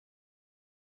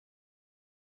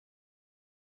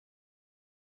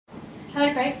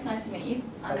Hello Craig, nice to meet you.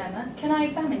 I'm Emma. Can I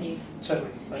examine you?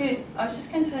 Certainly. Good. I was just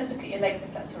going to look at your legs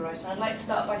if that's alright, and I'd like to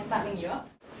start by standing you up.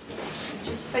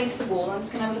 Just face the wall. I'm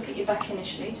just going to have a look at your back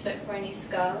initially to look for any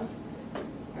scars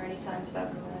or any signs of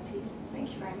abnormalities.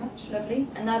 Thank you very much. Lovely.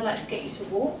 And now I'd like to get you to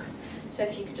walk. So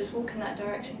if you could just walk in that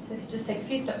direction. So if you just take a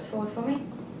few steps forward for me.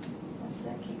 That's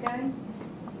it. Keep going.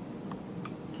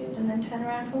 Good. And then turn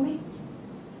around for me.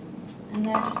 And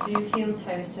now just do heel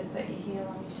toes. So put your heel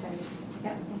on your toes.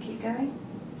 Yep. And keep going.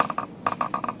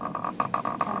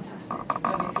 Fantastic.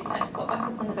 Lovely. If you'd like to pop back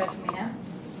up on the bed for me now.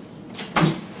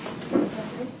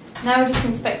 Lovely. Now we're just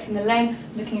inspecting the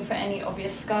legs, looking for any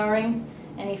obvious scarring,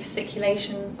 any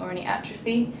fasciculation or any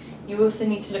atrophy. You also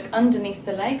need to look underneath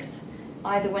the legs,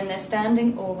 either when they're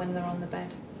standing or when they're on the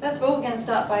bed. First of all, we're going to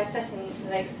start by setting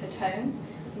the legs for tone.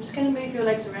 I'm just going to move your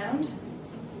legs around,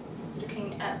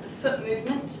 looking at the foot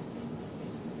movement,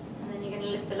 and then you're going to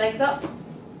lift the legs up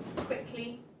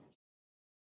quickly